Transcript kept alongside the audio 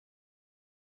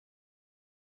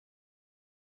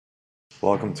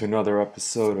Welcome to another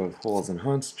episode of Holes and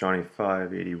Hunts.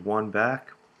 Johnny581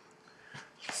 back.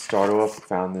 Start off,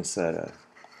 found this at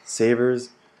Savers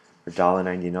for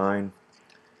 $1.99.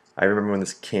 I remember when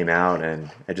this came out, and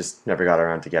I just never got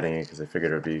around to getting it because I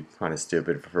figured it would be kind of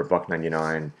stupid. For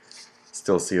 $1.99,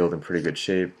 still sealed in pretty good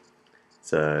shape.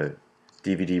 It's a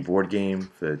DVD board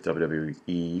game for the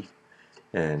WWE,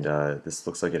 and this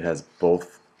looks like it has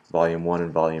both Volume 1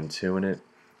 and Volume 2 in it.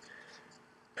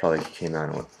 Probably came out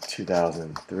in, what,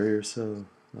 2003 or so?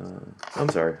 I'm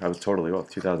sorry, I was totally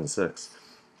off, 2006.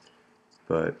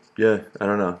 But, yeah, I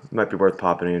don't know. It might be worth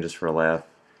popping in just for a laugh.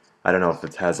 I don't know if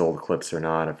it has old clips or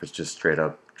not, if it's just straight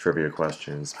up trivia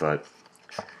questions, but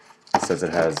it says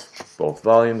it has both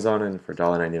volumes on it for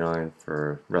 $1.99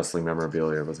 for wrestling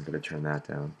memorabilia. I wasn't going to turn that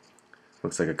down.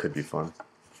 Looks like it could be fun.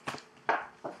 I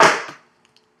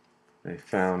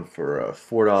found for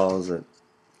 $4 at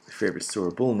my favorite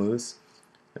store, Bull Moose,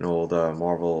 an old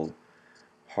Marvel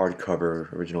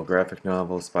hardcover original graphic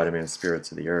novel, Spider-Man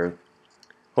Spirits of the Earth.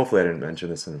 Hopefully I didn't mention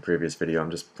this in the previous video. I'm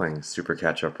just playing Super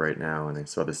Catch-Up right now, and I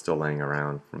saw this still laying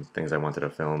around from things I wanted to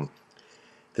film.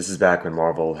 This is back when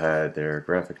Marvel had their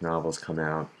graphic novels come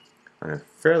out on a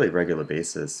fairly regular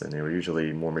basis, and they were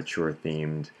usually more mature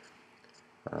themed.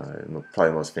 Probably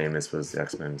the most famous was the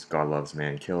X-Men's God Loves,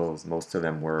 Man Kills. Most of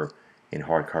them were in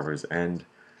hardcovers and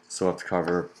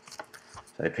softcover.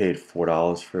 I paid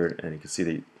 $4 for it, and you can see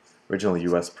the original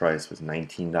US price was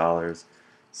 $19,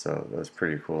 so that was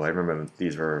pretty cool. I remember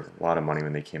these were a lot of money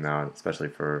when they came out, especially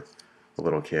for a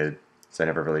little kid, so I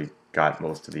never really got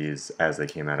most of these as they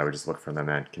came out. I would just look for them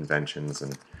at conventions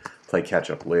and play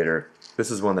catch-up later. This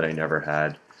is one that I never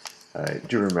had. I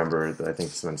do remember that I think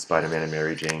this is when Spider-Man and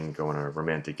Mary Jane go on a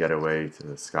romantic getaway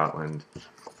to Scotland,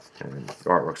 and the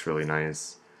artwork's really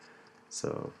nice.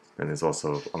 So, and there's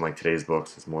also, unlike today's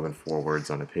books, there's more than 4 words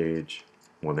on a page,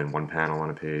 more than 1 panel on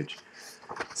a page.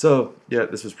 So, yeah,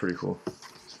 this was pretty cool.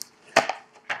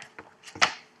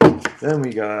 Then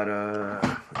we got,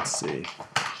 let's see,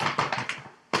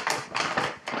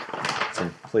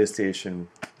 some PlayStation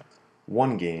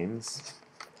 1 games.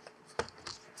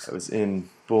 I was in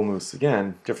Bull Moose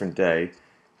again, different day,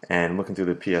 and looking through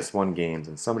the PS1 games,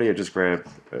 and somebody had just grabbed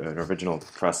an original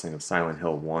pressing of Silent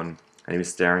Hill 1, and he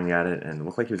was staring at it, and it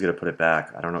looked like he was going to put it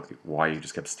back. I don't know why he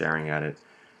just kept staring at it.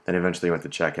 Then eventually went to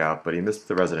check out, but he missed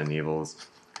the Resident Evils.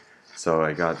 So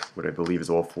I got what I believe is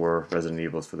all 4 Resident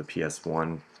Evils for the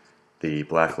PS1, the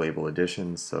Black Label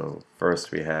editions. So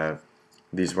first we have,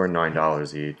 these were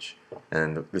 $9 each,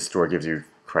 and the store gives you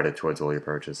credit towards all your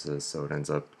purchases, so it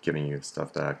ends up giving you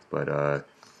stuff back. But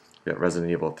we got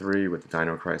Resident Evil 3 with the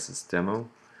Dino Crisis demo,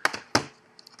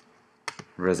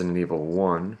 Resident Evil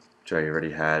 1, which I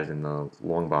already had in the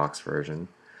long box version,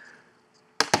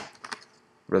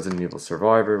 Resident Evil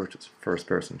Survivor, which is a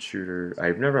first-person shooter.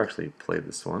 I've never actually played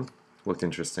this one. Looked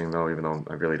interesting though, even though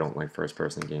I really don't like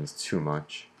first-person games too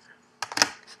much.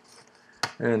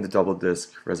 And the double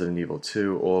disc Resident Evil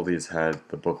 2. All of these had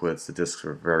the booklets. The discs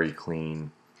were very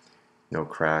clean, no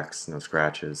cracks, no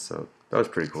scratches, so that was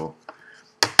pretty cool.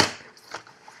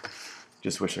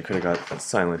 Just wish I could have got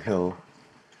Silent Hill.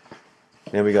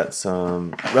 Then we got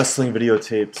some wrestling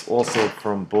videotapes, also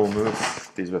from Bull Moose.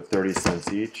 These were 30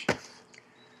 cents each.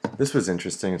 This was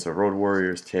interesting. It's a Road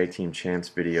Warriors Tag Team Champs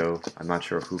video. I'm not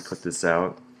sure who put this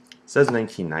out. It says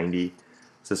 1990.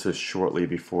 So this was shortly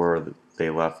before they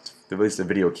left. At least the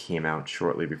video came out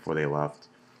shortly before they left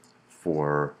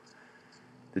for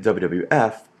the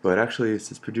WWF. But actually,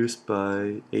 this is produced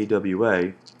by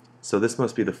AWA. So this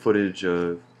must be the footage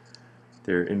of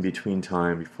their in-between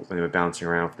time before when they were bouncing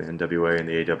around for the NWA and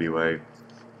the AWA. It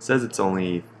says it's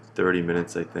only 30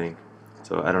 minutes, I think.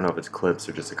 So I don't know if it's clips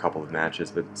or just a couple of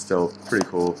matches, but still pretty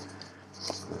cool.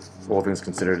 All things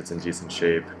considered, it's in decent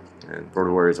shape. And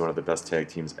Road Warriors is one of the best tag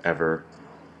teams ever.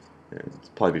 And it'll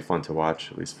probably be fun to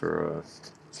watch, at least for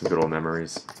some good old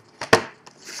memories.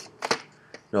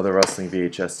 Another wrestling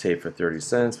VHS tape for 30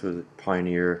 cents was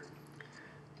Pioneer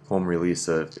home release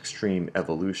of Extreme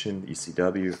Evolution,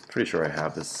 ECW. Pretty sure I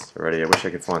have this already. I wish I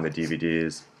could find the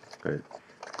DVDs, but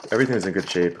everything's in good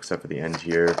shape except for the end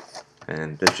here.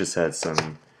 And this just had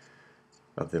some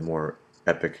of the more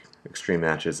epic Extreme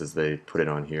matches as they put it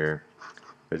on here.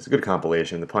 But it's a good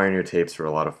compilation. The Pioneer tapes were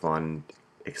a lot of fun,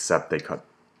 except they cut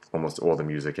almost all the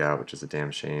music out, which is a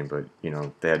damn shame, but, you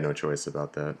know, they had no choice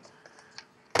about that.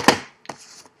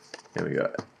 And we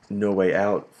got No Way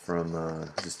Out from,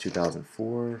 this is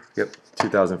 2004? Yep,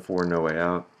 2004 No Way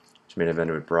Out, which made an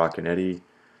event with Brock and Eddie.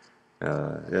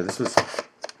 Yeah, this was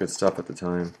good stuff at the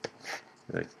time.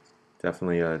 Like,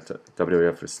 definitely,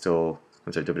 WWF was still,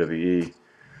 I'm sorry, WWE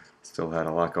still had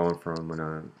a lot going for them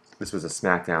when this was a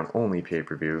SmackDown only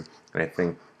pay-per-view, and I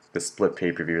think the split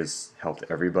pay-per-views helped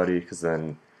everybody, because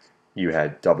then you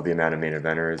had double the amount of main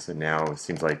eventers, and now it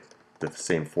seems like the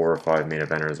same 4 or 5 main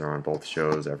eventers are on both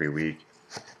shows every week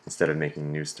instead of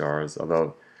making new stars,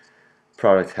 although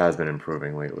product has been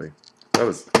improving lately. That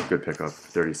was a good pickup,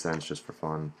 30 cents just for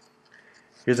fun.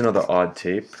 Here's another odd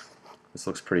tape. This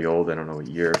looks pretty old, I don't know what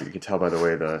year, but you can tell by the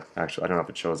way I don't know if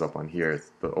it shows up on here,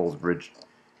 it's the old Ridge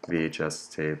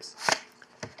VHS tapes.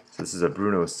 So this is a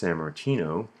Bruno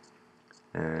Sammartino,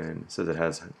 and it says it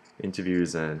has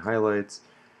interviews and highlights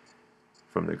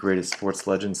from the Greatest Sports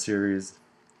Legends series.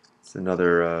 It's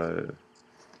another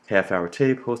half-hour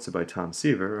tape hosted by Tom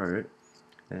Seaver, alright,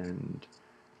 and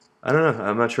I don't know,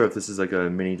 I'm not sure if this is like a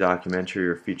mini documentary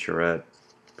or featurette,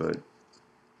 but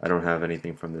I don't have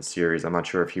anything from this series. I'm not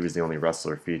sure if he was the only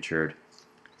wrestler featured.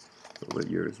 But what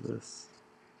year is this?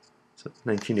 So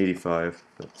 1985.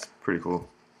 That's pretty cool.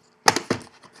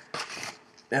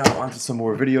 Now on to some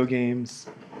more video games.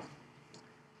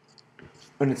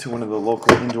 Went into one of the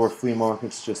local indoor flea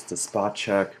markets just to spot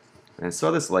check. And I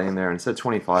saw this laying there and it said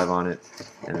 25 on it.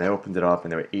 And I opened it up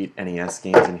and there were 8 NES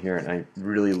games in here and I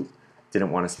really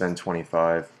didn't want to spend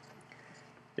 25.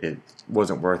 It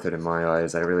wasn't worth it in my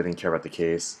eyes. I really didn't care about the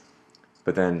case.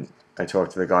 But then I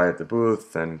talked to the guy at the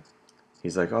booth, and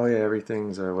he's like, oh yeah,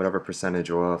 everything's whatever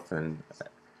percentage off, and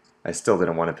I still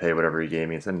didn't want to pay whatever he gave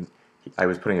me. And I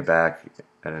was putting it back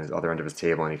at the other end of his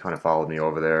table, and he kind of followed me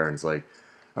over there, and was like,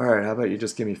 alright, how about you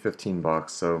just give me 15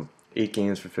 bucks? So 8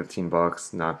 games for 15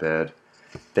 bucks, not bad.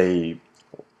 They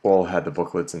all had the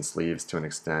booklets and sleeves to an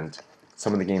extent.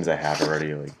 Some of the games I have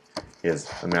already, like here's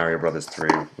a Mario Brothers 3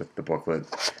 with the booklet,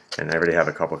 and I already have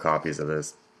a couple copies of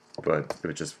this, but it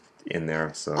was just in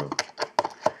there, so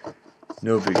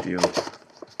no big deal.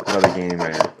 Another game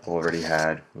I already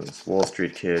had was Wall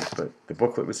Street Kid, but the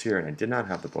booklet was here, and I did not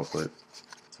have the booklet.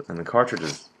 So, and the cartridge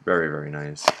is very, very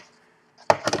nice.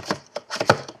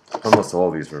 Almost all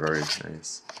of these were very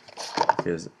nice.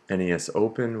 Here's NES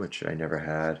Open, which I never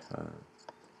had.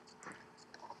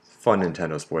 Fun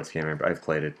Nintendo sports game. I've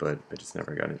played it, but I just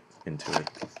never got into it.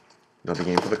 Another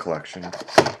game for the collection.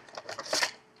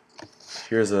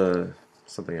 Here's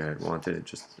something I had wanted,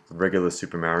 just regular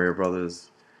Super Mario Brothers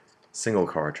single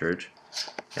cartridge,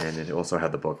 and it also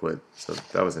had the booklet, so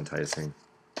that was enticing.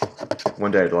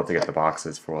 One day I'd love to get the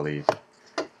boxes for all the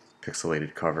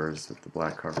pixelated covers with the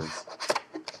black covers.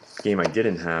 The game I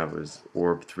didn't have was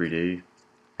Orb 3D.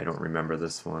 I don't remember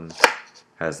this one.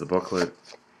 Has the booklet.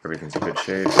 Everything's in good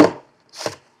shape.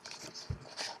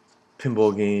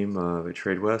 Pinball game by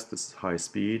Trade West. This is High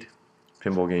Speed.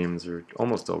 Pinball games are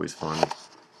almost always fun.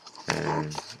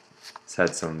 And it's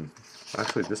had some...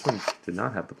 Actually, this one did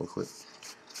not have the booklet.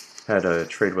 Had a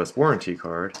Trade West warranty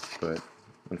card, but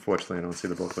unfortunately I don't see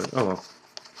the booklet. Oh well.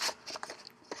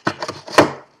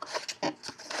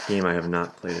 Game I have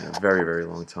not played in a very, very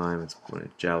long time. It's one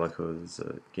of Jalico's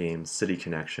games, City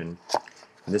Connection.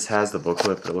 And this has the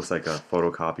booklet, but it looks like a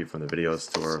photocopy from the video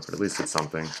store, but at least it's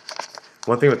something.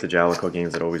 One thing with the Jalico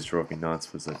games that always drove me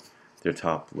nuts was that their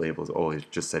top labels always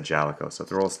just said Jalico, so if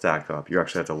they're all stacked up, you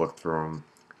actually have to look through them.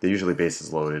 They're usually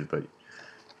bases loaded, but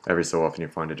every so often you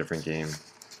find a different game.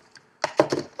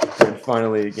 And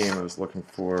finally, a game I was looking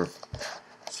for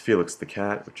is Felix the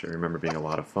Cat, which I remember being a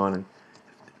lot of fun.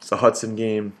 It's a Hudson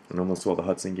game, and almost all the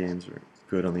Hudson games are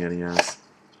good on the NES.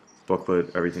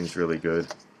 Booklet, everything's really good.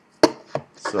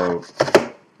 So,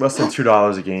 less than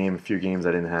 $2 a game, a few games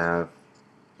I didn't have,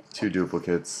 2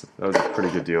 duplicates. That was a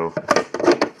pretty good deal.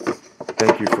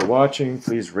 Thank you for watching.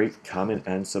 Please rate, comment,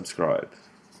 and subscribe.